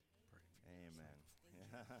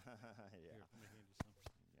Yeah. Here, let me hand you some.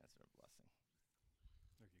 Yes, sir. Blessing.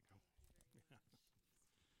 There you go.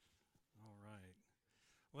 All right.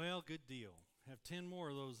 Well, good deal. Have 10 more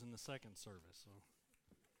of those in the second service. So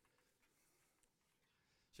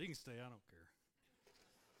she can stay. I don't care.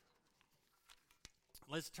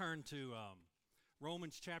 Let's turn to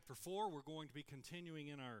Romans chapter 4. We're going to be continuing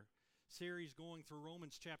in our series going through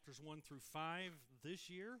Romans chapters 1 through 5 this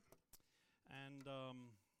year. And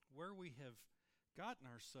where we have gotten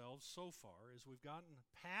ourselves so far is we've gotten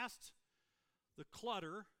past the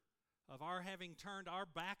clutter of our having turned our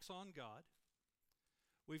backs on God.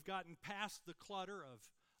 We've gotten past the clutter of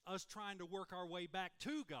us trying to work our way back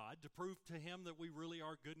to God to prove to Him that we really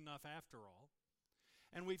are good enough after all.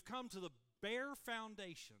 And we've come to the bare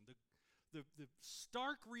foundation, the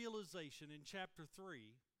stark realization in chapter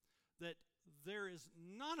 3 that there is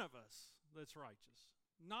none of us that's righteous.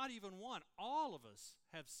 Not even one. All of us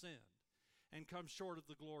have sinned and come short of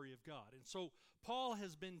the glory of God. And so Paul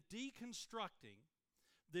has been deconstructing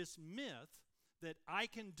this myth that I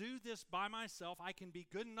can do this by myself, I can be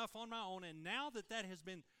good enough on my own, and now that that has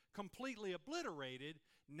been completely obliterated,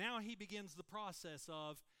 now he begins the process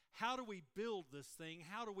of how do we build this thing,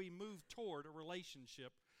 how do we move toward a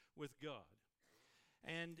relationship with God.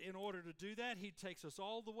 And in order to do that, he takes us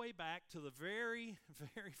all the way back to the very,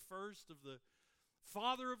 very first of the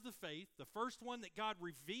father of the faith, the first one that God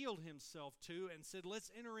revealed himself to and said,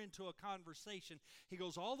 let's enter into a conversation. He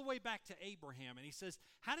goes all the way back to Abraham, and he says,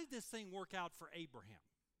 how did this thing work out for Abraham?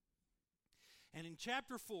 And in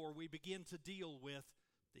chapter 4, we begin to deal with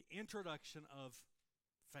the introduction of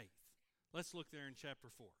faith. Let's look there in chapter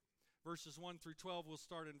 4. Verses 1 through 12, we'll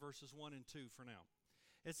start in verses 1 and 2 for now.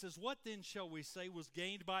 It says, what then shall we say was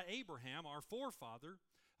gained by Abraham, our forefather,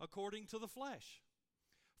 according to the flesh?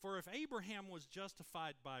 For if Abraham was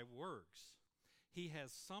justified by works, he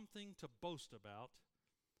has something to boast about,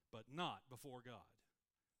 but not before God.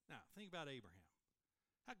 Now, think about Abraham.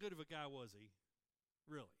 How good of a guy was he?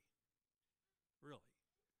 Really? Really?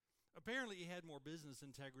 Apparently, he had more business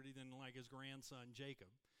integrity than like his grandson Jacob.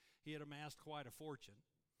 He had amassed quite a fortune,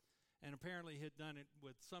 and apparently had done it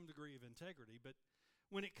with some degree of integrity. But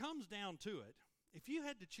when it comes down to it, if you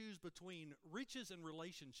had to choose between riches and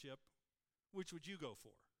relationship, which would you go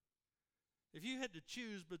for? If you had to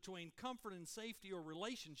choose between comfort and safety or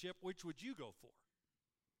relationship, which would you go for?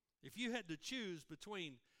 If you had to choose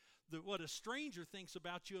between what a stranger thinks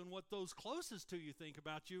about you and what those closest to you think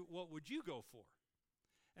about you, what would you go for?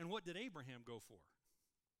 And what did Abraham go for?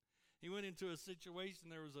 He went into a situation,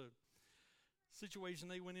 there was a situation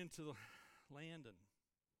they went into the land, and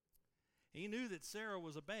he knew that Sarah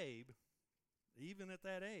was a babe, even at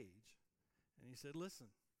that age. And he said, listen,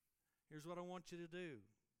 here's what I want you to do.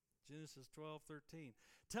 Genesis 12:13.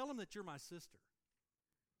 Tell him that you're my sister,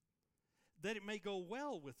 that it may go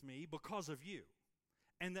well with me because of you,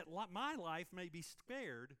 and that my life may be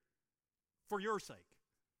spared for your sake.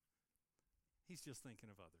 He's just thinking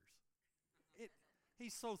of others.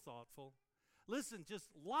 He's so thoughtful. Listen, just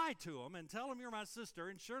lie to him and tell him you're my sister,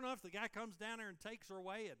 and sure enough, the guy comes down there and takes her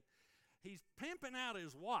away, and he's pimping out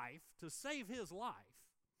his wife to save his life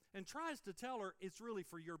and tries to tell her it's really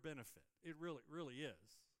for your benefit. It really, really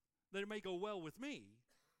is. That it may go well with me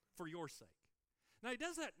for your sake. Now, he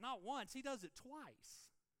does that not once, he does it twice.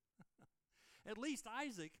 At least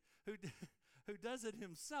Isaac, who does it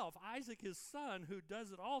himself, Isaac, his son, who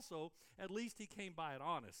does it also, at least he came by it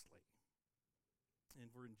honestly. And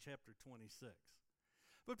we're in chapter 26.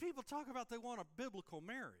 But people talk about they want a biblical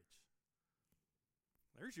marriage.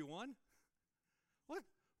 There's you one.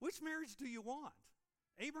 Which marriage do you want?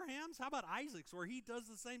 Abraham's? How about Isaac's, where he does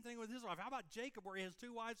the same thing with his wife? How about Jacob, where he has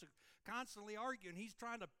two wives who constantly argue, and he's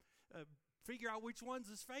trying to figure out which one's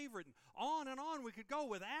his favorite? And on we could go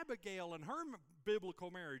with Abigail and her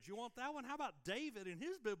biblical marriage. You want that one? How about David and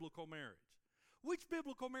his biblical marriage? Which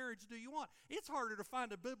biblical marriage do you want? It's harder to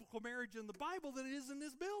find a biblical marriage in the Bible than it is in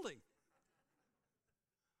this building.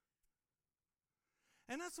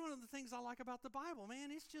 And that's one of the things I like about the Bible, man.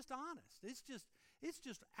 It's just honest. It's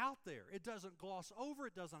just out there. It doesn't gloss over.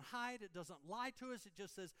 It doesn't hide. It doesn't lie to us. It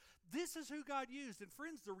just says, this is who God used. And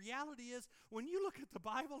friends, the reality is, when you look at the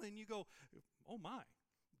Bible and you go, oh my,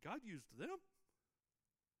 God used them?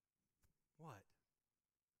 What?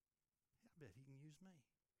 I bet he can use me.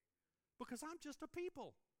 Because I'm just a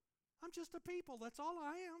people. I'm just a people. That's all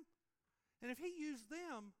I am. And if he used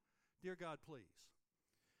them, dear God, please,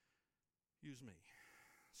 use me.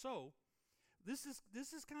 So, this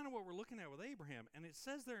is kind of what we're looking at with Abraham, and it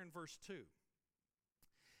says there in verse 2,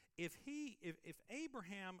 if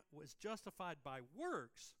Abraham was justified by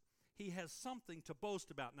works, he has something to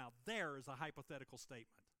boast about. Now, there is a hypothetical statement,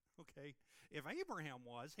 Okay, if Abraham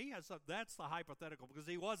was, he has that's the hypothetical because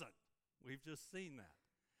he wasn't. We've just seen that.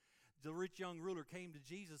 The rich young ruler came to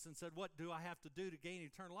Jesus and said, "What do I have to do to gain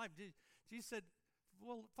eternal life?" Jesus said,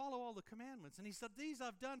 "Well, follow all the commandments." And he said, "These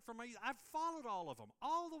I've done from my youth. I've followed all of them,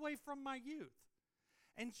 all the way from my youth."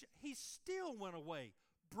 And he still went away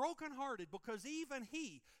brokenhearted because even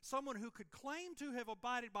he, someone who could claim to have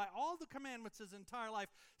abided by all the commandments his entire life,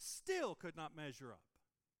 still could not measure up.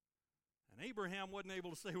 And Abraham wasn't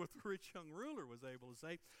able to say what the rich young ruler was able to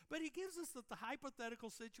say. But he gives us the hypothetical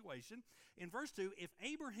situation. In verse 2, if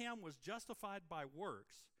Abraham was justified by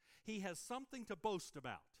works, he has something to boast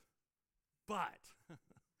about. But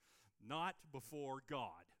not before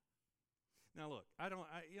God. Now look, I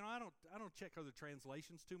don't check other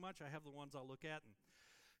translations too much. I have the ones I look at and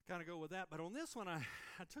kind of go with that. But on this one, I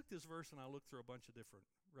took this verse and I looked through a bunch of different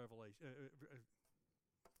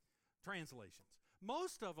translations.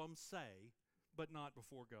 Most of them say, but not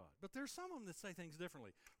before God. But there's some of them that say things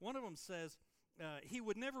differently. One of them says, he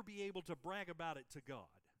would never be able to brag about it to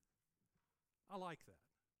God. I like that.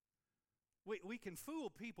 We can fool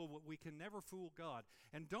people, but we can never fool God.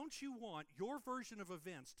 And don't you want your version of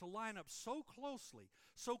events to line up so closely,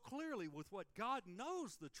 so clearly with what God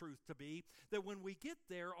knows the truth to be, that when we get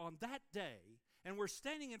there on that day, and we're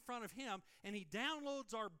standing in front of Him, and He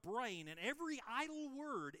downloads our brain, and every idle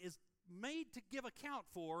word is made to give account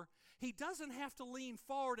for, He doesn't have to lean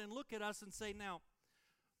forward and look at us and say, "Now,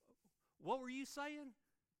 what were you saying?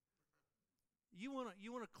 You want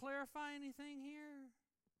to clarify anything here?"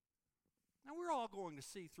 Now, we're all going to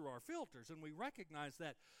see through our filters, and we recognize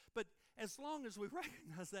that. But as long as we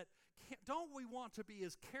recognize that, don't we want to be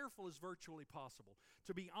as careful as virtually possible,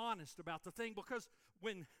 to be honest about the thing? Because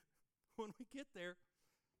when we get there,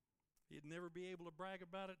 you'd never be able to brag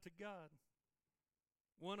about it to God.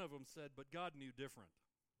 One of them said, but God knew different.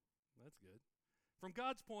 That's good. From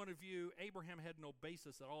God's point of view, Abraham had no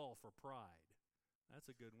basis at all for pride. That's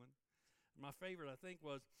a good one. My favorite, I think,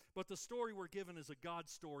 was, but the story we're given is a God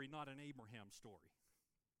story, not an Abraham story.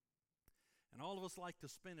 And all of us like to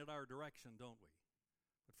spin it our direction, don't we?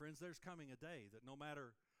 But friends, there's coming a day that no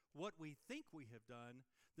matter what we think we have done,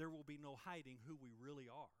 there will be no hiding who we really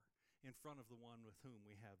are in front of the one with whom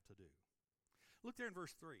we have to do. Look there in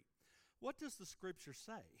verse 3. What does the Scripture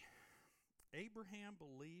say? Abraham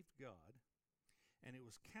believed God, and it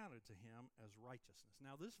was counted to him as righteousness.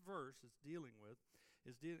 Now, this verse is dealing with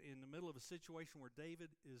in the middle of a situation where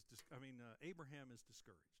Abraham is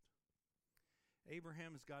discouraged.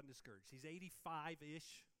 Abraham has gotten discouraged. He's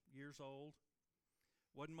 85-ish years old.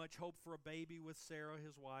 Wasn't much hope for a baby with Sarah,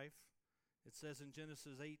 his wife. It says in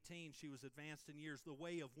Genesis 18, she was advanced in years. The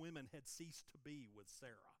way of women had ceased to be with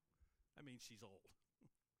Sarah. I mean, she's old.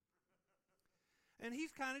 And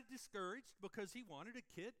he's kind of discouraged because he wanted a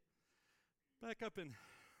kid. Back up in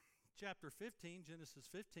chapter 15, Genesis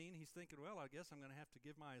 15, he's thinking, well, I guess I'm going to have to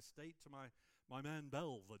give my estate to my man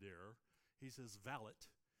Belvedere. He's his valet,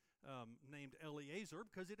 named Eliezer,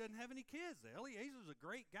 because he doesn't have any kids. Eliezer's a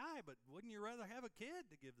great guy, but wouldn't you rather have a kid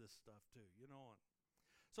to give this stuff to,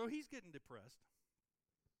 So he's getting depressed.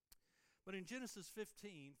 But in Genesis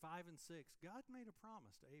 15, 5 and 6, God made a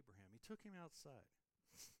promise to Abraham. He took him outside.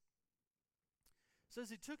 It says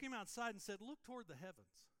he took him outside and said, look toward the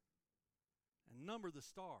heavens and number the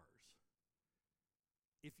stars,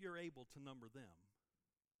 if you're able to number them.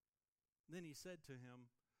 Then he said to him,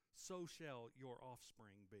 so shall your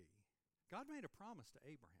offspring be. God made a promise to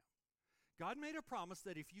Abraham. God made a promise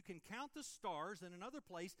that if you can count the stars, in another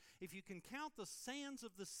place, if you can count the sands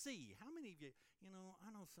of the sea. How many of you,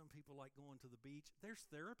 I know some people like going to the beach. There's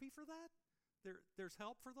therapy for that. There's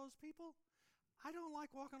help for those people. I don't like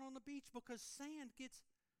walking on the beach because sand gets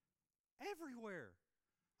everywhere.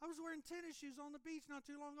 I was wearing tennis shoes on the beach not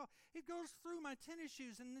too long ago. It goes through my tennis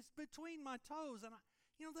shoes and it's between my toes. And,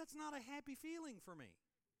 that's not a happy feeling for me.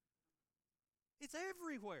 It's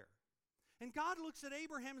everywhere. And God looks at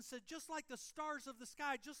Abraham and said, just like the stars of the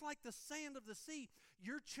sky, just like the sand of the sea,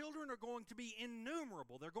 your children are going to be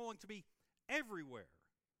innumerable. They're going to be everywhere.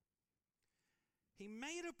 He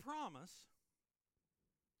made a promise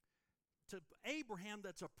to Abraham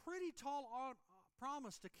that's a pretty tall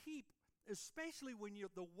promise to keep, especially when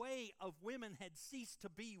the way of women had ceased to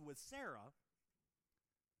be with Sarah.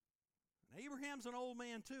 And Abraham's an old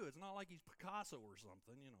man too. It's not like he's Picasso or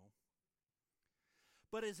something,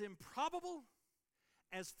 But as improbable,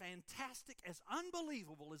 as fantastic, as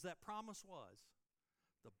unbelievable as that promise was,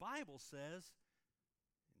 the Bible says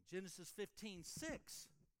in Genesis 15:6,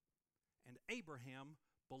 and Abraham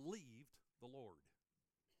believed the Lord.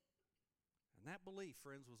 And that belief,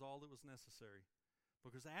 friends, was all that was necessary.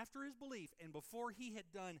 Because after his belief, and before he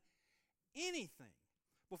had done anything,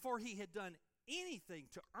 before he had done anything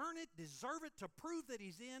to earn it, deserve it, to prove that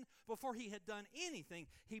he's in, before he had done anything,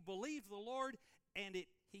 he believed the Lord, and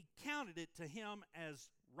he counted it to him as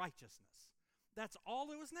righteousness. That's all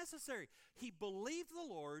that was necessary. He believed the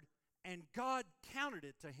Lord, and God counted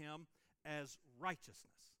it to him as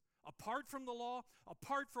righteousness. Apart from the law,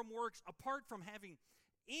 apart from works, apart from having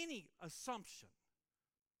any assumption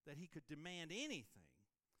that he could demand anything,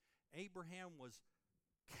 Abraham was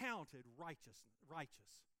counted righteous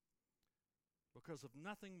because of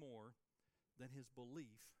nothing more than his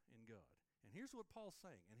belief in God. And here's what Paul's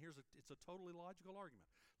saying, and it's a totally logical argument.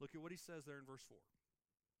 Look at what he says there in verse 4.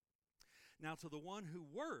 Now to the one who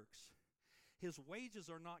works, his wages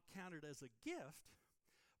are not counted as a gift,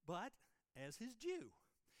 but as his due.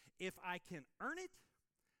 If I can earn it,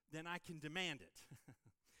 then I can demand it.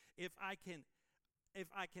 If I can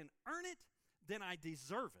earn it, then I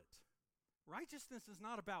deserve it. Righteousness is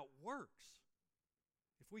not about works.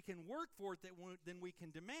 If we can work for it, then we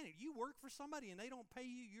can demand it. You work for somebody and they don't pay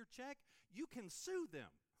you your check, you can sue them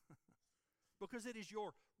because it is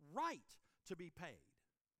your right to be paid.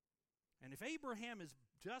 And if Abraham is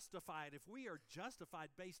justified, if we are justified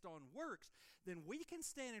based on works, then we can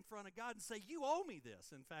stand in front of God and say, you owe me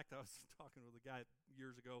this. In fact, I was talking with a guy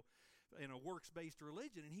years ago in a works-based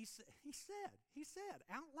religion, and he said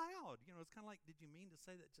out loud, it's kind of like, did you mean to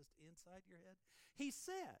say that just inside your head? He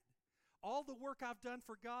said, all the work I've done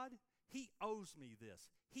for God, he owes me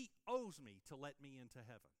this. He owes me to let me into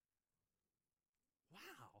heaven.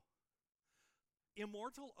 Wow.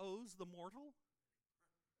 Immortal owes the mortal?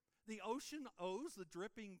 The ocean owes the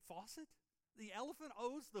dripping faucet? The elephant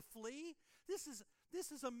owes the flea? This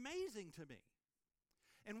is amazing to me.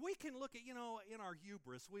 And we can look at, in our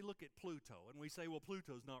hubris, we look at Pluto and we say, well,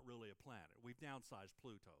 Pluto's not really a planet. We've downsized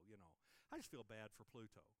Pluto, I just feel bad for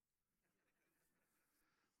Pluto.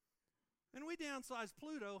 And we downsize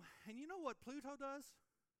Pluto, and you know what Pluto does?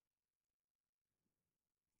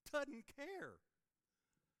 Doesn't care.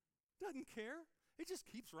 Doesn't care. It just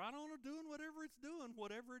keeps right on doing whatever it's doing,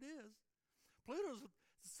 whatever it is. Pluto's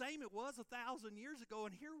the same it was 1,000 years ago,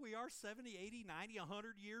 and here we are 70, 80, 90,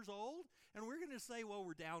 100 years old, and we're going to say, well,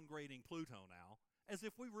 we're downgrading Pluto now, as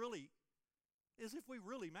if we really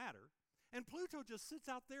matter. And Pluto just sits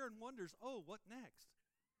out there and wonders, oh, what next?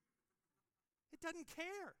 It doesn't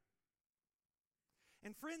care.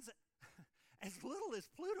 And friends, as little as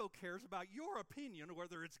Pluto cares about your opinion,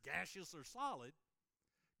 whether it's gaseous or solid,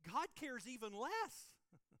 God cares even less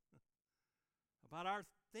about our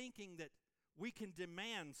thinking that we can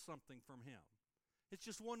demand something from him. It's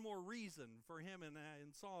just one more reason for him in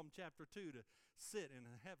Psalm chapter 2 to sit in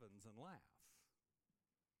the heavens and laugh.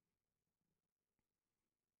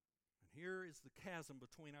 And here is the chasm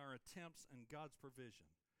between our attempts and God's provision.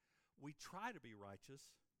 We try to be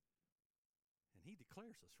righteous, and he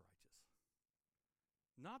declares us righteous.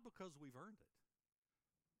 Not because we've earned it,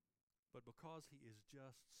 but because he is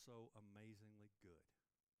just so amazingly good.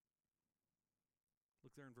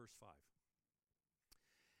 Look there in verse 5.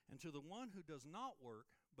 And to the one who does not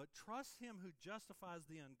work, but trusts him who justifies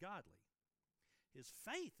the ungodly, his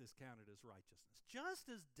faith is counted as righteousness.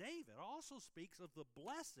 Just as David also speaks of the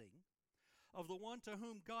blessing of the one to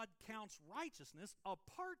whom God counts righteousness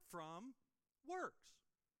apart from works.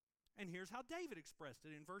 And here's how David expressed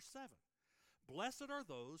it in verse 7. Blessed are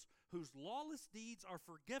those whose lawless deeds are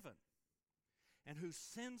forgiven and whose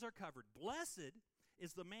sins are covered. Blessed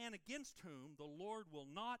is the man against whom the Lord will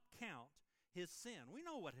not count his sin. We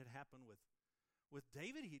know what had happened with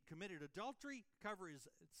David. He'd committed adultery, cover his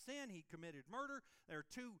sin. He committed murder. There are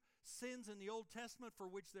two sins in the Old Testament for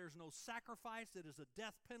which there's no sacrifice. It is a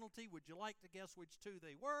death penalty. Would you like to guess which two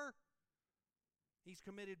they were? He's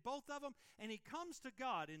committed both of them, and he comes to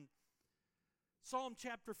God in Psalm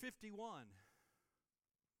chapter 51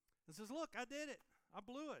 and says, look, I did it. I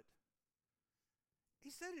blew it. He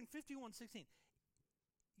said in 51:16,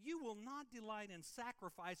 you will not delight in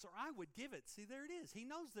sacrifice, or I would give it. See, there it is. He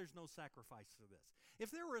knows there's no sacrifice for this. If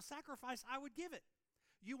there were a sacrifice, I would give it.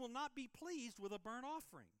 You will not be pleased with a burnt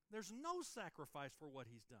offering. There's no sacrifice for what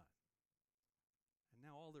he's done. And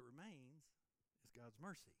now all that remains is God's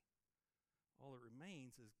mercy. All that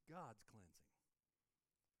remains is God's cleansing.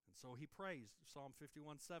 And so he prays, Psalm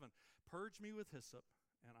 51:7, purge me with hyssop,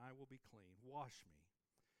 and I will be clean. Wash me,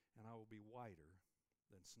 and I will be whiter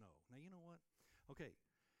than snow. Now, you know what? Okay,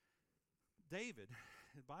 David,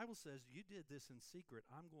 the Bible says, you did this in secret.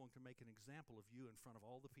 I'm going to make an example of you in front of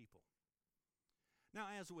all the people.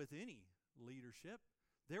 Now, as with any leadership,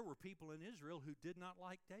 there were people in Israel who did not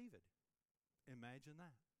like David. Imagine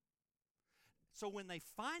that. So when they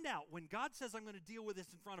find out, when God says, I'm going to deal with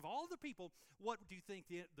this in front of all the people, what do you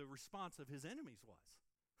think the response of his enemies was?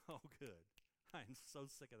 Oh, good. I am so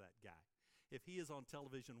sick of that guy. If he is on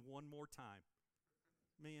television one more time,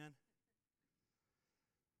 man,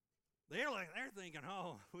 they're thinking,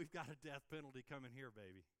 oh, we've got a death penalty coming here,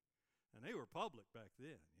 baby. And they were public back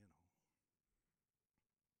then, you know.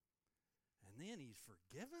 And then he's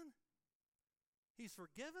forgiven. He's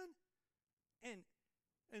forgiven. And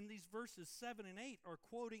these verses 7 and 8 are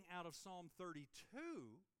quoting out of Psalm 32,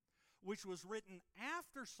 which was written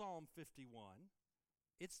after Psalm 51.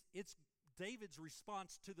 It's David's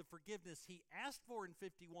response to the forgiveness he asked for in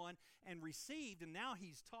 51 and received, and now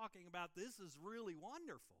he's talking about this is really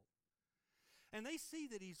wonderful. And they see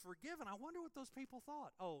that he's forgiven. I wonder what those people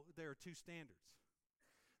thought. Oh, there are two standards.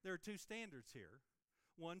 There are two standards here.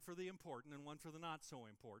 One for the important and one for the not so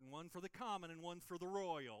important. One for the common and one for the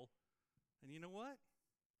royal. And you know what?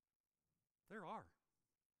 There are.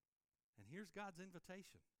 And here's God's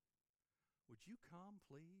invitation. Would you come,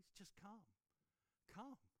 please? Just come.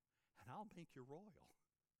 Come, and I'll make you royal.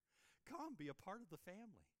 Come, be a part of the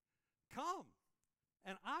family. Come,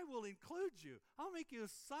 and I will include you. I'll make you a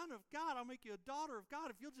son of God. I'll make you a daughter of God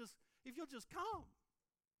if you'll just come.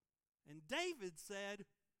 And David said,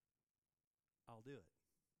 I'll do it.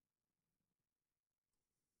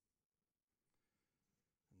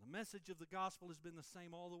 And the message of the gospel has been the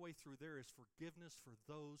same all the way through. There is forgiveness for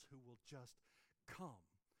those who will just come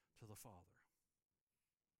to the Father.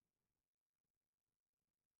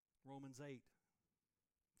 Romans 8,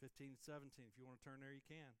 15 and 17. If you want to turn there, you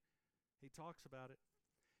can. He talks about it.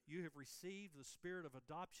 You have received the spirit of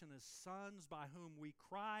adoption as sons, by whom we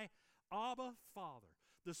cry, Abba, Father.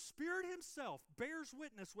 The Spirit himself bears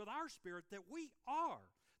witness with our spirit that we are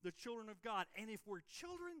the children of God. And if we're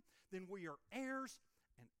children, then we are heirs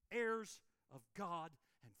and heirs of God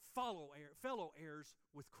and fellow heirs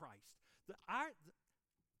with Christ.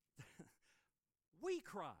 We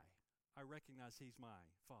cry, I recognize he's my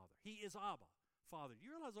Father. He is Abba, Father.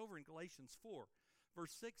 You realize over in Galatians 4,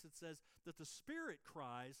 verse 6, it says that the Spirit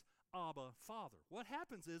cries, Abba, Father. What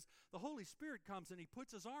happens is the Holy Spirit comes and he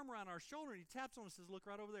puts his arm around our shoulder and he taps on us and says, look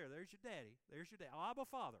right over there. There's your daddy. There's your daddy. Abba,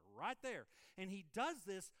 Father, right there. And he does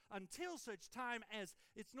this until such time as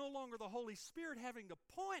it's no longer the Holy Spirit having to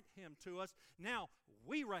point him to us. Now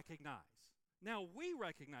we recognize.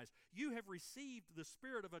 You have received the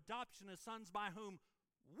spirit of adoption as sons, by whom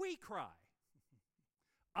we cry,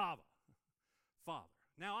 Abba, Father.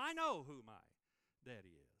 Now I know who my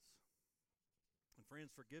daddy is. And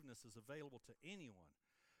friends, forgiveness is available to anyone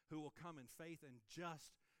who will come in faith and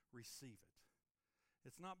just receive it.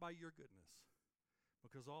 It's not by your goodness,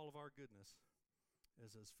 because all of our goodness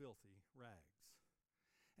is as filthy rags.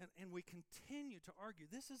 And we continue to argue.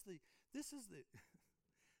 This is the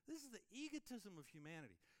egotism of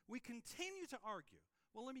humanity. We continue to argue.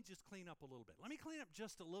 Well, let me just clean up a little bit. Let me clean up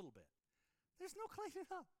just a little bit. There's no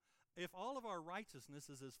cleaning up. If all of our righteousness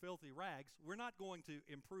is as filthy rags, we're not going to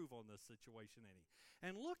improve on this situation any.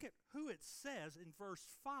 And look at who it says in verse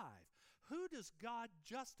 5. Who does God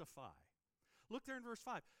justify? Look there in verse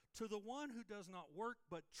 5. To the one who does not work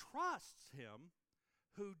but trusts him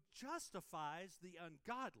who justifies the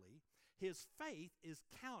ungodly, his faith is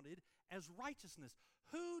counted as righteousness.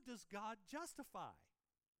 Who does God justify?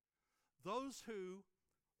 Those who,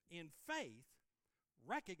 in faith,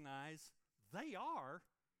 recognize they are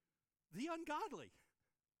the ungodly.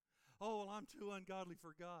 Oh, well, I'm too ungodly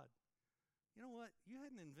for God. You know what? You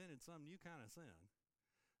hadn't invented some new kind of sin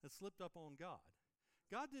that slipped up on God.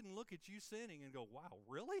 God didn't look at you sinning and go, wow,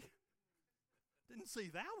 really? Didn't see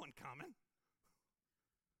that one coming.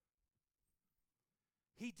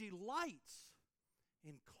 He delights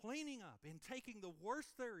in cleaning up, in taking the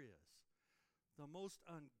worst there is, the most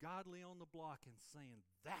ungodly on the block, and saying,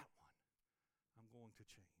 that one I'm going to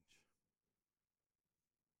change.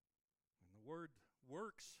 And the word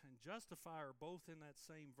works and justify are both in that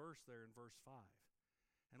same verse there in verse 5.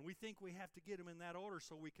 And we think we have to get them in that order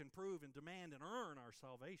so we can prove and demand and earn our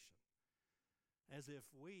salvation, as if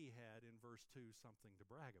we had in verse 2 something to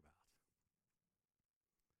brag about.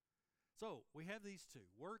 So we have these two,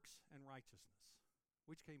 works and righteousness.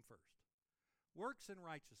 Which came first? Works and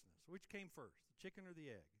righteousness. Which came first, the chicken or the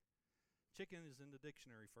egg? Chicken is in the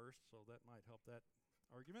dictionary first, so that might help that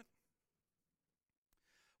argument.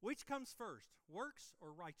 Which comes first, works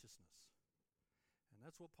or righteousness? And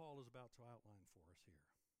that's what Paul is about to outline for us here.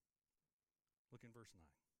 Look in verse 9.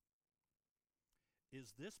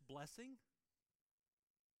 Is this blessing?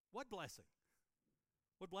 What blessing?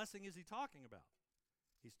 What blessing is he talking about?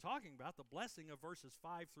 He's talking about the blessing of verses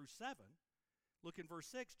 5 through 7. Look in verse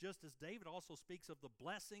 6, just as David also speaks of the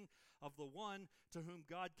blessing of the one to whom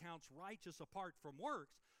God counts righteous apart from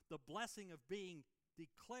works, the blessing of being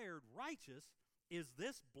declared righteous Is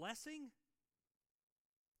this blessing,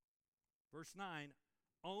 verse 9,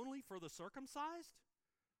 only for the circumcised?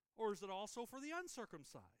 Or is it also for the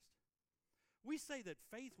uncircumcised? We say that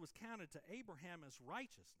faith was counted to Abraham as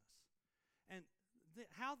righteousness. And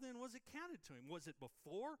how then was it counted to him? Was it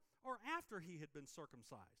before or after he had been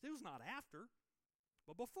circumcised? It was not after,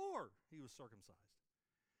 but before he was circumcised.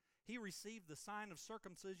 He received the sign of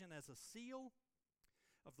circumcision as a seal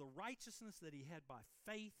of the righteousness that he had by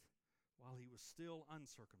faith while he was still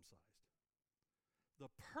uncircumcised.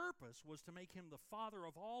 The purpose was to make him the father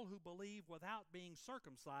of all who believe without being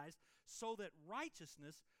circumcised, so that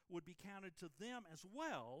righteousness would be counted to them as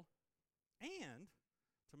well, and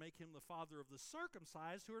to make him the father of the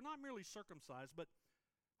circumcised, who are not merely circumcised, but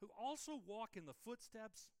who also walk in the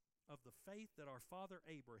footsteps of the faith that our father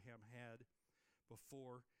Abraham had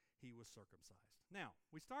before he was circumcised. Now,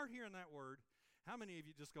 we start hearing that word. How many of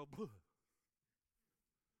you just go, "Bleh"?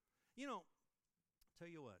 You know, tell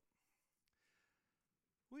you what,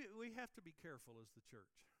 we have to be careful as the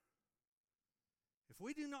church. If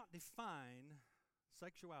we do not define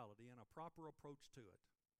sexuality and a proper approach to it,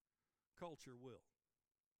 culture will.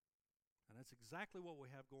 And that's exactly what we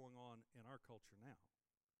have going on in our culture now.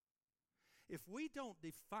 If we don't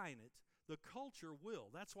define it, the culture will.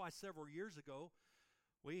 That's why several years ago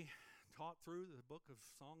we taught through the book of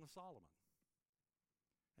Song of Solomon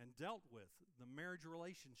and dealt with the marriage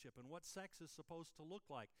relationship and what sex is supposed to look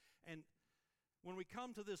like. And when we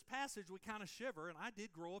come to this passage, we kind of shiver, and I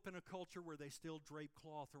did grow up in a culture where they still drape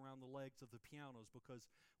cloth around the legs of the pianos because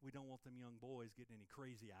we don't want them young boys getting any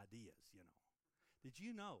crazy ideas, you know. Did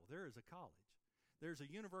you know there is a college, there's a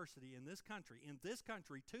university in this country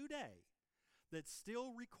today that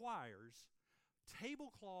still requires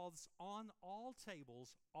tablecloths on all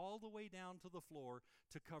tables all the way down to the floor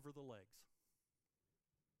to cover the legs?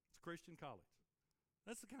 It's a Christian college.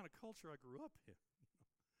 That's the kind of culture I grew up in.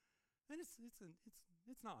 And it's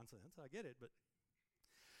nonsense, I get it, but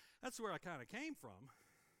that's where I kind of came from.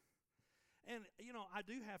 And, you know, I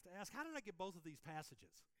do have to ask, how did I get both of these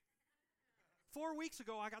passages? 4 weeks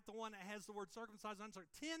ago, I got the one that has the word circumcised and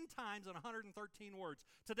uncircumcised 10 times in 113 words.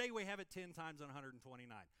 Today, we have it 10 times in 129.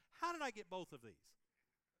 How did I get both of these?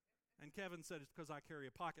 And Kevin said, it's because I carry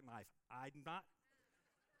a pocket knife.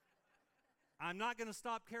 I'm not going to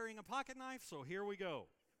stop carrying a pocket knife, so here we go.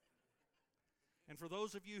 And for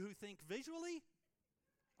those of you who think visually,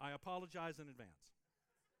 I apologize in advance.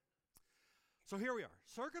 So here we are.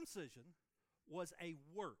 Circumcision was a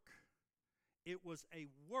work. It was a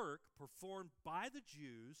work performed by the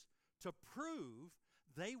Jews to prove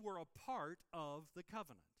they were a part of the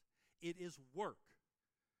covenant. It is work.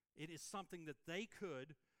 It is something that they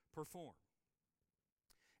could perform.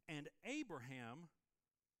 And Abraham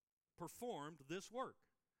performed this work.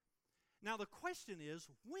 Now the question is,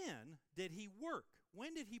 when did he work?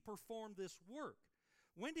 When did he perform this work?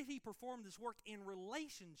 When did he perform this work in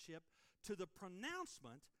relationship to the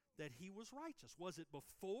pronouncement that he was righteous? Was it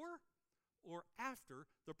before or after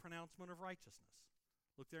the pronouncement of righteousness?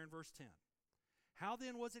 Look there in verse 10. How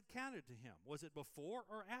then was it counted to him? Was it before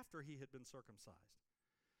or after he had been circumcised?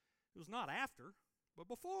 It was not after, but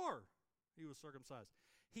before he was circumcised.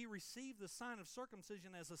 He received the sign of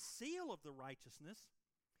circumcision as a seal of the righteousness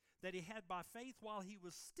that he had by faith while he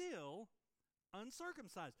was still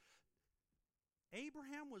uncircumcised.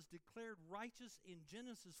 Abraham was declared righteous in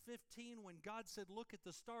Genesis 15 when God said, look at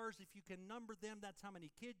the stars, if you can number them, that's how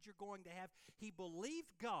many kids you're going to have. He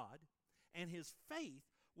believed God, and his faith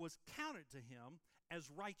was counted to him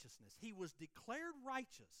as righteousness. He was declared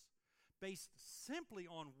righteous based simply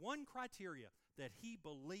on one criteria, that he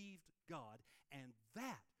believed God, and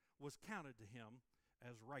that was counted to him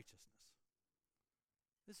as righteousness.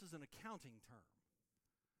 This is an accounting term.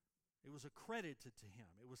 It was accredited to him.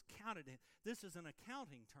 It was counted in. This is an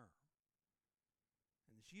accounting term.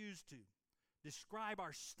 And it's used to describe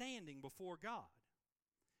our standing before God.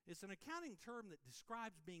 It's an accounting term that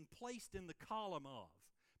describes being placed in the column of,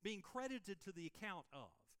 being credited to the account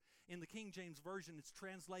of. In the King James Version, it's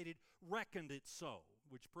translated, reckoned it so,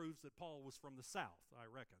 which proves that Paul was from the South, I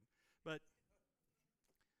reckon. But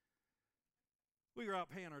we were out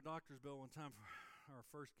paying our doctor's bill one time for our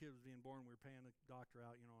first kid was being born. We were paying the doctor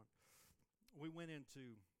out, you know. And we went in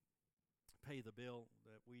to pay the bill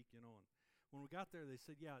that week, you know. And when we got there, they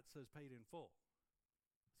said, yeah, it says paid in full.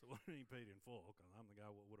 So what do you mean paid in full? Because I'm the guy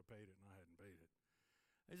who would have paid it and I hadn't paid it.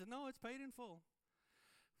 They said, no, it's paid in full.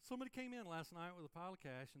 Somebody came in last night with a pile of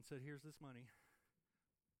cash and said, here's this money.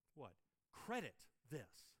 What? Credit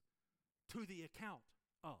this to the account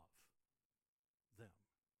of them.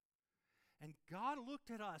 And God looked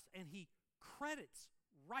at us and he credits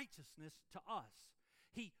righteousness to us.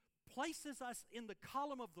 He places us in the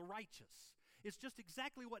column of the righteous. It's just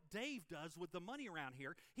exactly what Dave does with the money around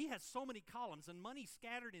here. He has so many columns and money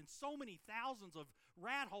scattered in so many thousands of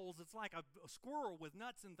rat holes. It's like a squirrel with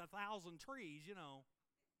nuts in 1,000 trees, you know.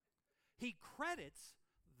 He credits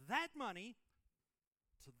that money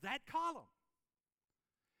to that column.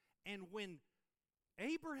 And when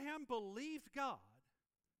Abraham believed God,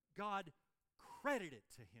 God credited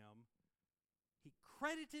to him. He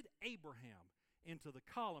credited Abraham into the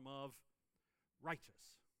column of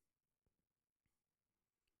righteous.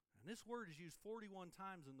 And this word is used 41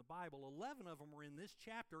 times in the Bible. 11 of them are in this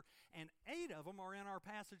chapter, and 8 of them are in our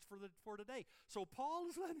passage for today. So Paul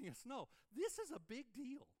is letting us know this is a big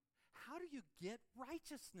deal. How do you get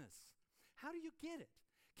righteousness? How do you get it?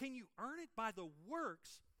 Can you earn it by the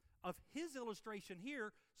works of his illustration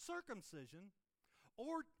here, circumcision,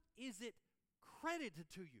 or is it credited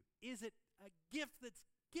to you? Is it a gift that's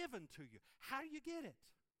given to you? How do you get it?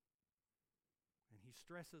 And he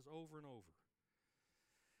stresses over and over.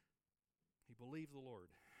 He believed the Lord,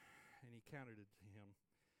 and he counted it to him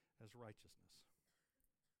as righteousness.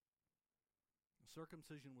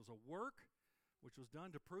 Circumcision was a work which was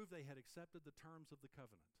done to prove they had accepted the terms of the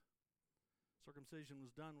covenant. Circumcision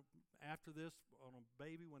was done after this on a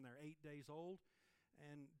baby when they're 8 days old,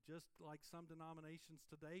 and just like some denominations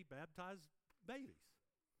today, baptize babies.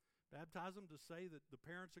 Baptize them to say that the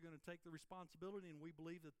parents are going to take the responsibility, and we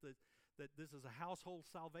believe that this is a household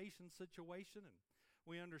salvation situation, and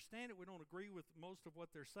we understand it. We don't agree with most of what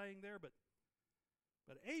they're saying there, but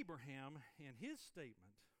Abraham, in his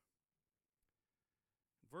statement,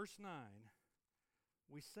 verse 9,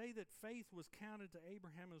 we say that faith was counted to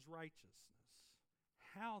Abraham as righteousness.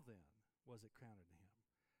 How then was it counted to him?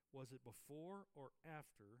 Was it before or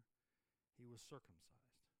after he was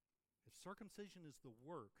circumcised? If circumcision is the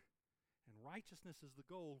work and righteousness is the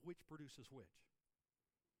goal, which produces which?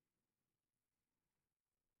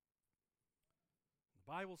 The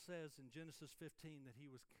Bible says in Genesis 15 that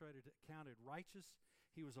he was counted righteous.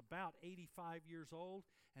 He was about 85 years old.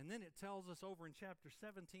 And then it tells us over in chapter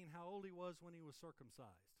 17 how old he was when he was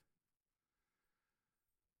circumcised.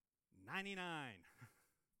 99.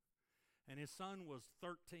 And his son was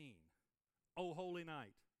 13. Oh, holy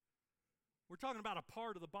night. We're talking about a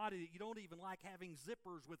part of the body that you don't even like having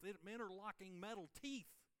zippers with interlocking metal teeth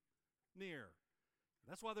near.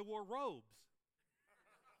 That's why they wore robes.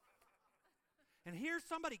 And here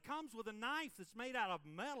somebody comes with a knife that's made out of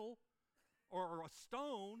metal or a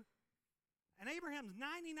stone, and Abraham's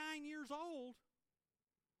 99 years old,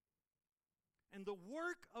 and the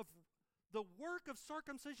work of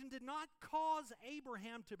circumcision did not cause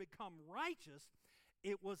Abraham to become righteous.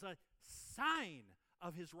 It was a sign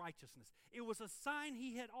of his righteousness. It was a sign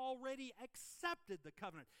he had already accepted the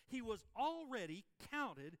covenant. He was already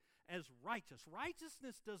counted as righteous.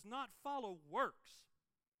 Righteousness does not follow works.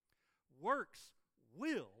 Works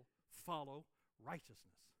will follow righteousness.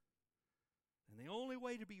 And the only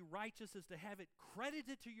way to be righteous is to have it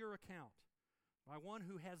credited to your account by one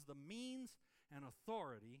who has the means and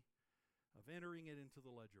authority of entering it into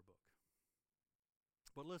the ledger book.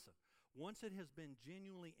 But listen, once it has been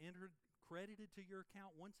genuinely credited to your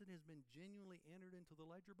account, once it has been genuinely entered into the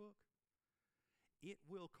ledger book, it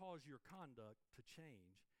will cause your conduct to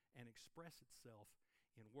change and express itself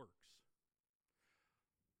in works.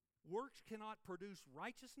 Works cannot produce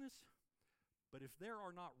righteousness, but if there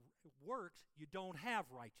are not works, you don't have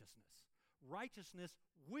righteousness. Righteousness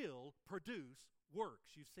will produce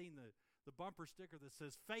works. You've seen the bumper sticker that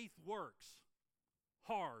says, faith works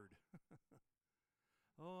hard.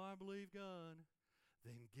 Oh, I believe God.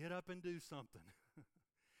 Then get up and do something.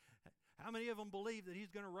 How many of them believe that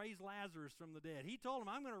he's going to raise Lazarus from the dead? He told them,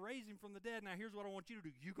 I'm going to raise him from the dead. Now here's what I want you to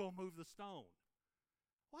do. You go move the stone.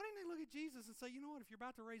 Why didn't they look at Jesus and say, you know what, if you're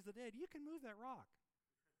about to raise the dead, you can move that rock.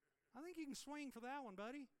 I think you can swing for that one,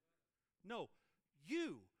 buddy. No,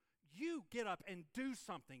 you get up and do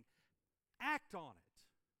something. Act on it.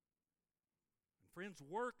 And friends,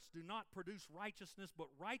 works do not produce righteousness, but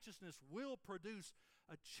righteousness will produce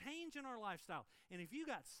a change in our lifestyle. And if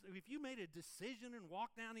you made a decision and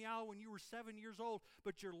walked down the aisle when you were 7 years old,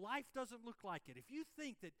 but your life doesn't look like it, if you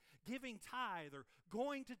think that giving tithe or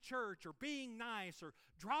going to church or being nice or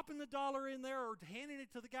dropping the dollar in there or handing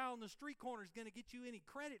it to the guy on the street corner is going to get you any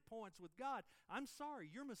credit points with God, I'm sorry,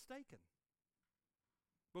 you're mistaken.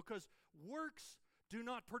 Because works do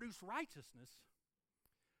not produce righteousness,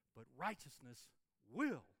 but righteousness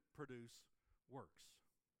will produce works.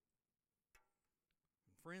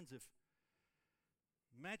 Friends, if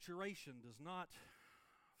maturation does not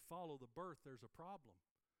follow the birth, there's a problem.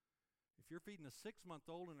 If you're feeding a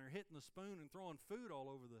 6-month-old and they're hitting the spoon and throwing food all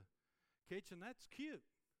over the kitchen, that's cute.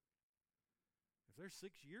 If they're 6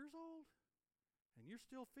 years old and you're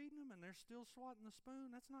still feeding them and they're still swatting the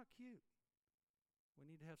spoon, that's not cute. We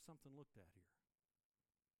need to have something looked at here.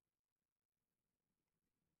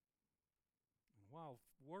 And while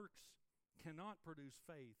works cannot produce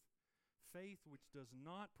faith, faith which does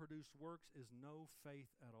not produce works is no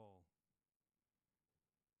faith at all.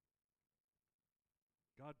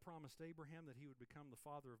 God promised Abraham that he would become the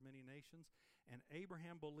father of many nations, and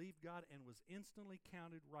Abraham believed God and was instantly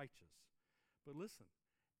counted righteous. But listen,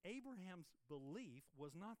 Abraham's belief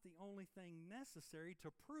was not the only thing necessary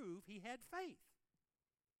to prove he had faith.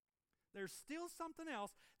 There's still something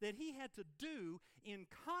else that he had to do in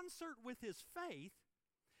concert with his faith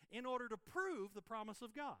in order to prove the promise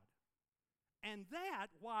of God. And that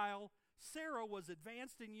while Sarah was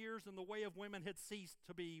advanced in years and the way of women had ceased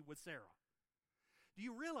to be with Sarah. Do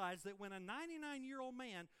you realize that when a 99-year-old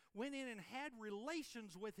man went in and had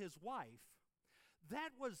relations with his wife,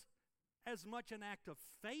 that was as much an act of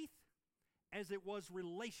faith as it was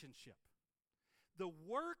relationship? The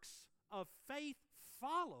works of faith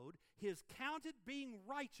followed his counted being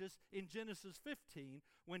righteous in Genesis 15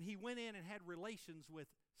 when he went in and had relations with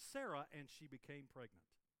Sarah and she became pregnant.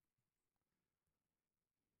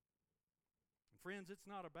 And friends, it's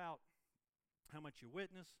not about how much you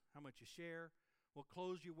witness, how much you share, what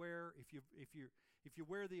clothes you wear, if you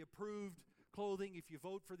wear the approved clothing, if you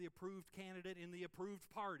vote for the approved candidate in the approved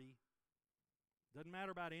party. Doesn't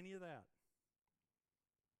matter about any of that.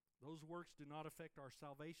 Those works do not affect our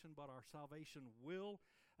salvation, but our salvation will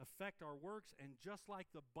affect our works. And just like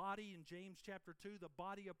the body in James chapter 2, the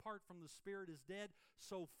body apart from the spirit is dead,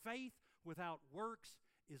 so faith without works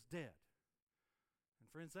is dead. And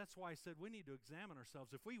friends, that's why I said we need to examine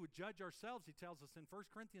ourselves. If we would judge ourselves, he tells us in 1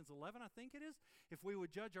 Corinthians 11, I think it is, if we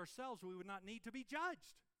would judge ourselves, we would not need to be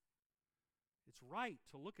judged. It's right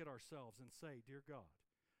to look at ourselves and say, dear God,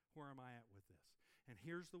 where am I at with this? And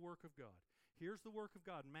here's the work of God. Here's the work of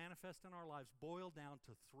God manifest in our lives, boiled down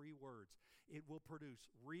to 3 words. It will produce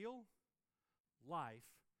real life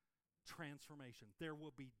transformation. There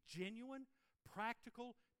will be genuine,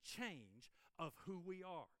 practical change of who we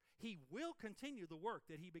are. He will continue the work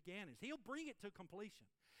that he began. He'll bring it to completion.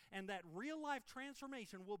 And that real life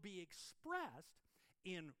transformation will be expressed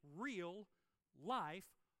in real life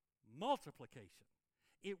multiplication.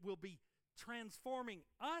 It will be transforming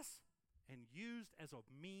us and used as a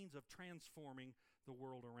means of transforming the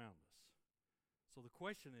world around us. So the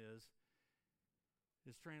question is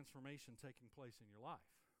transformation taking place in your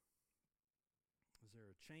life? Is there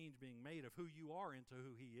a change being made of who you are into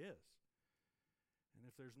who he is? And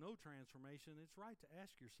if there's no transformation, it's right to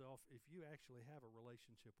ask yourself if you actually have a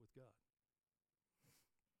relationship with God.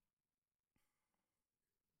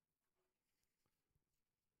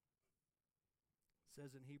 It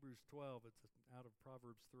says in Hebrews 12, it's out of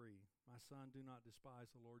Proverbs 3, my son, do not despise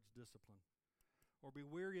the Lord's discipline, or be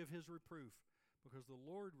weary of his reproof, because the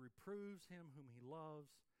Lord reproves him whom he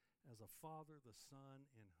loves, as a father the son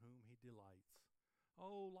in whom he delights.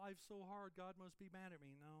 Oh, life's so hard, God must be mad at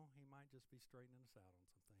me. No, he might just be straightening us out on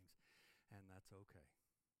some things, and that's okay.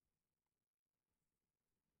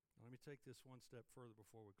 Now, let me take this one step further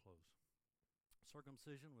before we close.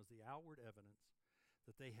 Circumcision was the outward evidence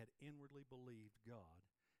that they had inwardly believed God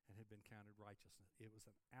and had been counted righteousness. It was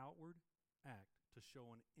an outward act to show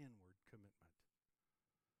an inward commitment.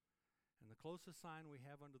 And the closest sign we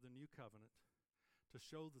have under the new covenant to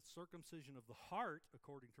show the circumcision of the heart,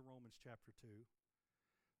 according to Romans chapter 2,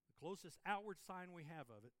 the closest outward sign we have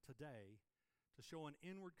of it today to show an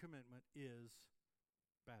inward commitment is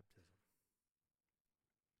baptism.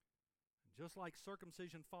 And just like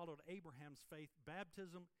circumcision followed Abraham's faith,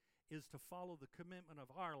 baptism is to follow the commitment of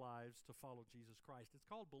our lives to follow Jesus Christ. It's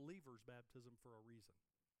called believer's baptism for a reason.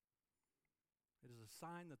 It is a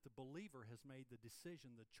sign that the believer has made the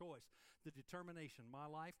decision, the choice, the determination. My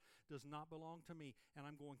life does not belong to me, and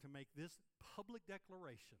I'm going to make this public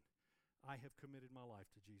declaration. I have committed my life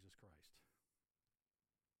to Jesus Christ.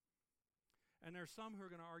 And there's some who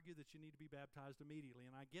are going to argue that you need to be baptized immediately,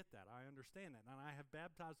 and I get that. I understand that. And I have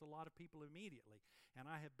baptized a lot of people immediately. And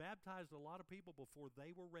I have baptized a lot of people before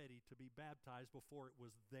they were ready to be baptized, before it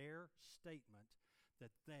was their statement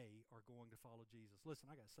that they are going to follow Jesus.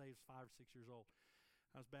 Listen, I got saved 5 or 6 years old.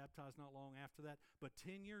 I was baptized not long after that. But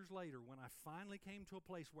 10 years later, when I finally came to a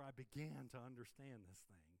place where I began to understand this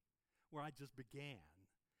thing, where I just began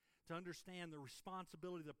to understand the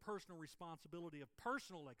responsibility, the personal responsibility of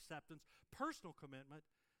personal acceptance, personal commitment,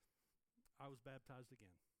 I was baptized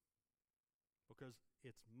again. Because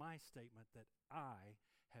it's my statement that I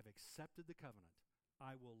have accepted the covenant.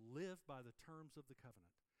 I will live by the terms of the covenant.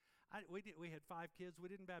 We had 5 kids. We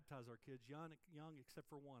didn't baptize our kids young except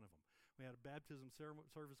for one of them. We had a baptism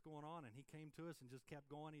service going on, and he came to us and just kept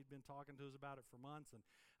going. He'd been talking to us about it for months, and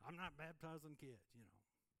I'm not baptizing kids,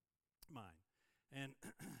 mine. And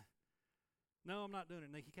no, I'm not doing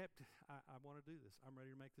it. And he kept, I want to do this. I'm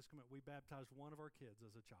ready to make this commitment. We baptized one of our kids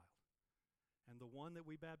as a child. And the one that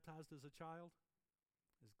we baptized as a child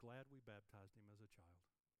is glad we baptized him as a child.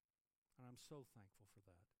 And I'm so thankful for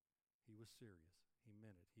that. He was serious. He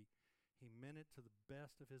meant it. He meant it to the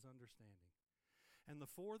best of his understanding. And the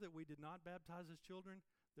 4 that we did not baptize as children,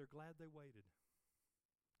 they're glad they waited.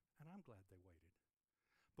 And I'm glad they waited.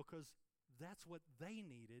 Because that's what they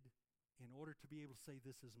needed in order to be able to say,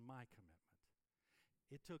 this is my commitment.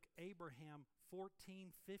 It took Abraham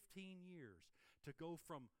 14, 15 years to go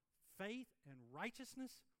from faith and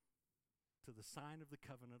righteousness to the sign of the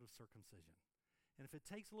covenant of circumcision. And if it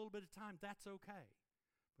takes a little bit of time, that's okay.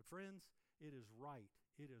 But friends, it is right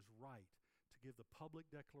to give the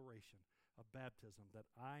public declaration of baptism that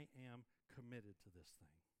I am committed to this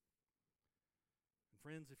thing. And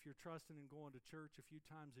friends, if you're trusting in going to church a few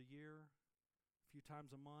times a year, a few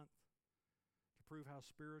times a month, to prove how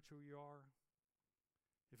spiritual you are,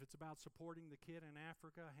 if it's about supporting the kid in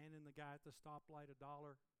Africa, handing the guy at the stoplight $1,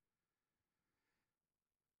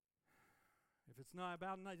 if it's not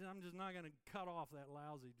about, I'm just not going to cut off that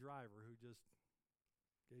lousy driver who just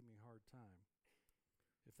gave me a hard time.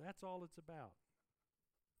 If that's all it's about,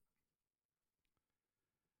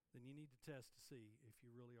 then you need to test to see if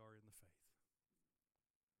you really are in the faith.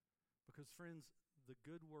 Because, friends, the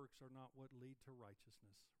good works are not what lead to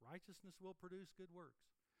righteousness. Righteousness will produce good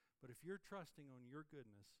works. But if you're trusting on your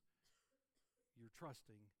goodness, you're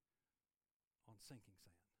trusting on sinking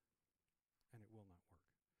sand. And it will not work.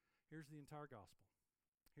 Here's the entire gospel.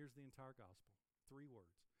 Here's the entire gospel. 3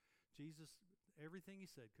 words. Jesus, everything he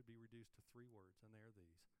said could be reduced to 3 words, and they are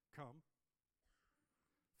these. Come,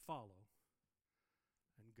 follow,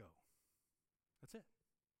 and go. That's it.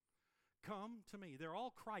 Come to me. They're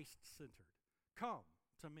all Christ-centered. Come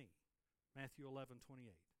to me. Matthew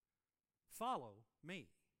 11:28. Follow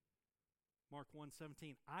me. Mark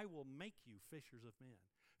 1:17. I will make you fishers of men.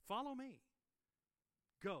 Follow me.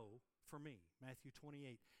 Go for me. Matthew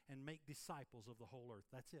 28. And make disciples of the whole earth.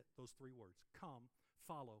 That's it. Those 3 words. Come,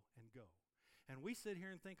 follow, and go. And we sit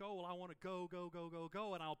here and think, oh, well, I want to go,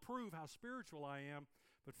 and I'll prove how spiritual I am.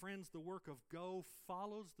 But friends, the work of go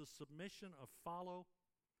follows the submission of follow.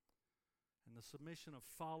 And the submission of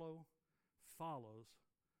follow follows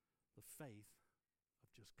the faith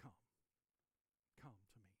of just come. Come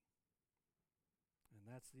to me. And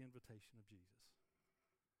that's the invitation of Jesus.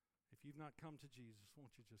 If you've not come to Jesus,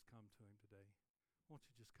 won't you just come to him today? Won't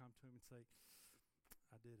you just come to him and say,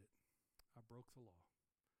 I did it. I broke the law.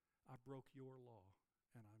 I broke your law,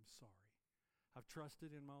 and I'm sorry. I've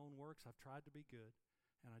trusted in my own works. I've tried to be good,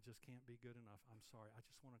 and I just can't be good enough. I'm sorry. I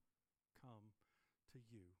just want to come to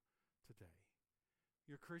you today.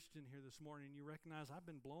 You're a Christian here this morning, and you recognize I've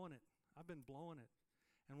been blowing it. I've been blowing it.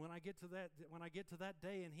 And when I get to that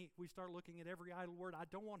day and we start looking at every idle word, I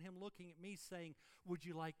don't want him looking at me saying, would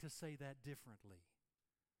you like to say that differently?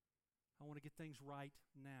 I want to get things right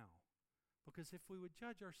now. Because if we would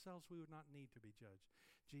judge ourselves, we would not need to be judged.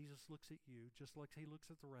 Jesus looks at you just like he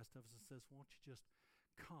looks at the rest of us and says, won't you just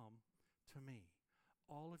come to me,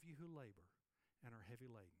 all of you who labor and are heavy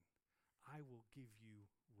laden. I will give you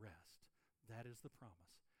rest. That is the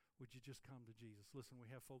promise. Would you just come to Jesus? Listen,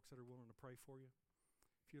 we have folks that are willing to pray for you.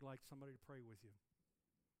 If you'd like somebody to pray with you,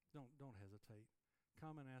 don't hesitate.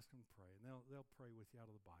 Come and ask them to pray, and they'll pray with you out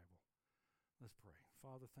of the Bible. Let's pray.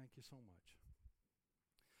 Father, thank you so much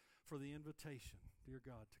for the invitation, dear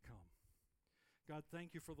God, to come. God,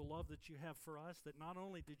 thank you for the love that you have for us, that not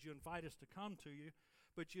only did you invite us to come to you,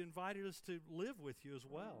 but you invited us to live with you as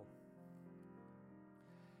well.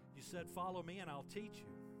 You said, follow me and I'll teach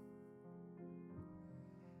you.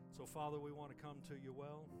 So, Father, we want to come to you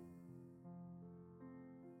well.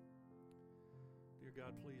 Dear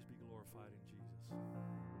God, please be glorified in Jesus.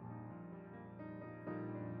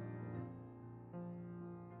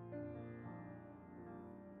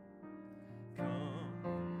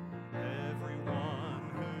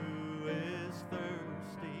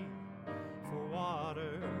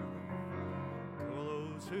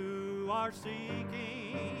 Are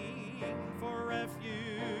seeking for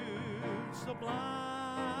refuge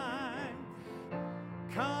sublime.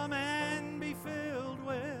 Come and be filled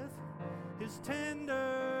with his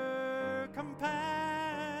tender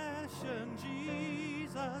compassion,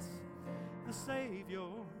 Jesus, the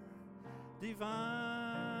Savior divine.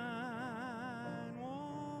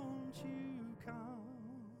 Won't you come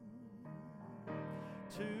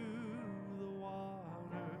to the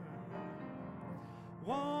water?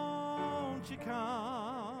 Won't you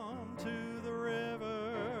come to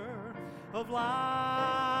of life.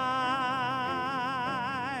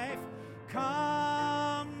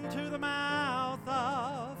 Come to the mouth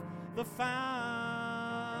of the fountain.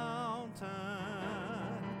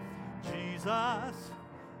 Jesus,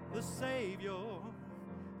 the Savior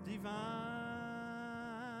divine.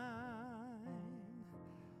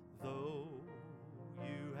 Though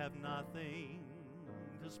you have nothing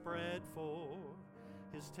to spread for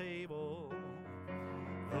his table,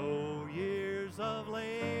 though years of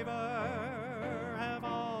labor have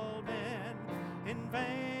all been in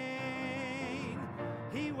vain,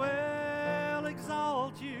 he will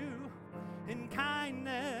exalt you in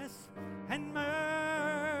kindness and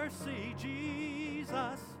mercy.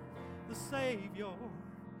 Jesus, the Savior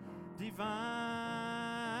divine.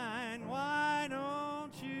 Why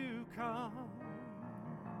don't you come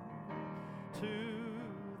to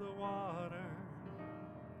the water?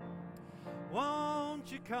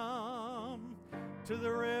 Won't you come to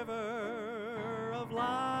the river of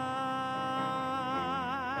life?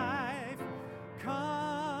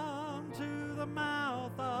 Come to the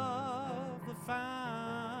mouth of the fountain.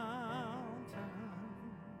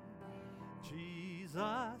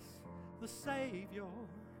 Jesus, the Savior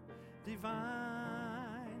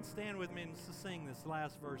divine. Stand with me and sing this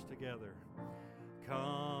last verse together.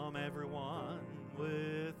 Come, everyone,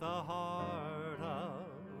 with a heart of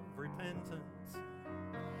repentance.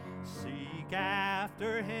 Seek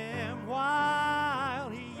after him while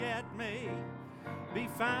he yet may be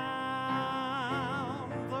found.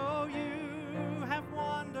 Though you have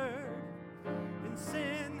wandered in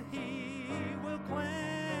sin, he will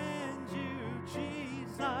cleanse you.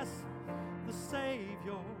 Jesus, the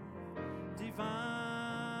Savior divine.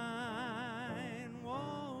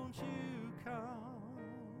 Won't you come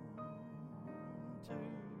to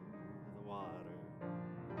the water?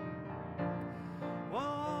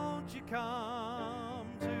 Won't you come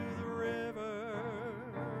to the river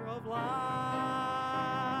of life?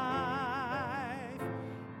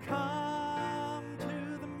 Come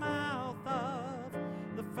to the mouth of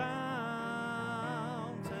the fountain.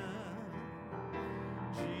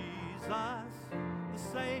 Jesus, the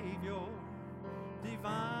Savior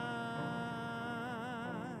divine.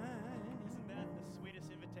 Isn't that the sweetest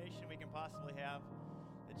invitation we can possibly have?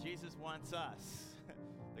 That Jesus wants us.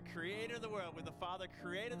 The creator of the world, where the Father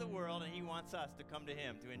created the world, and he wants us to come to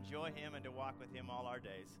him, to enjoy him and to walk with him all our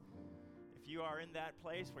days. If you are in that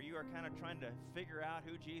place where you are kind of trying to figure out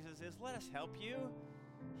who Jesus is, let us help you.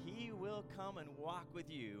 He will come and walk with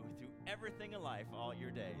you through everything in life all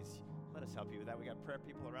your days. Let us help you with that. We got prayer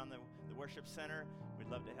people around the worship center. We'd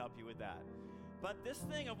love to help you with that. But this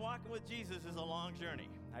thing of walking with Jesus is a long journey.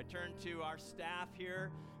 I turned to our staff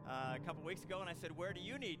here a couple weeks ago and I said, where do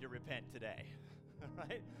you need to repent today?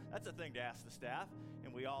 Right? That's a thing to ask the staff.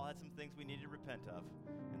 And we all had some things we needed to repent of.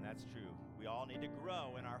 And that's true. We all need to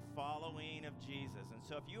grow in our following of Jesus. And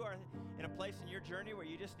so if you are in a place in your journey where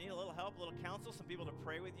you just need a little help, a little counsel, some people to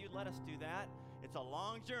pray with you, let us do that. It's a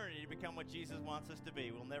long journey to become what Jesus wants us to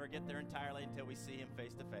be. We'll never get there entirely until we see him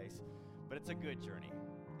face to face. But it's a good journey.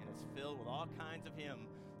 And it's filled with all kinds of him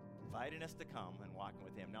inviting us to come and walking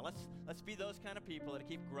with him. Now let's be those kind of people that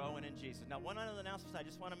keep growing in Jesus. Now, one other announcement I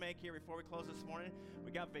just want to make here before we close this morning.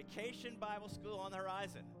 We got Vacation Bible School on the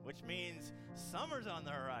horizon, which means summer's on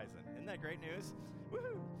the horizon. Isn't that great news?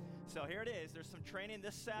 Woohoo! So here it is. There's some training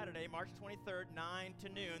this Saturday, March 23rd, 9 to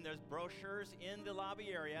noon. There's brochures in the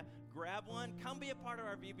lobby area. Grab one. Come be a part of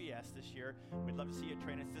our VBS this year. We'd love to see you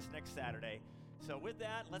train us this next Saturday. So with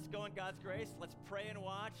that, let's go in God's grace. Let's pray and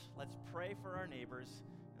watch. Let's pray for our neighbors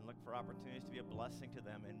and look for opportunities to be a blessing to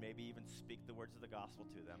them and maybe even speak the words of the gospel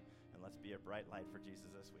to them. And let's be a bright light for Jesus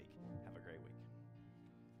this week. Have a great week.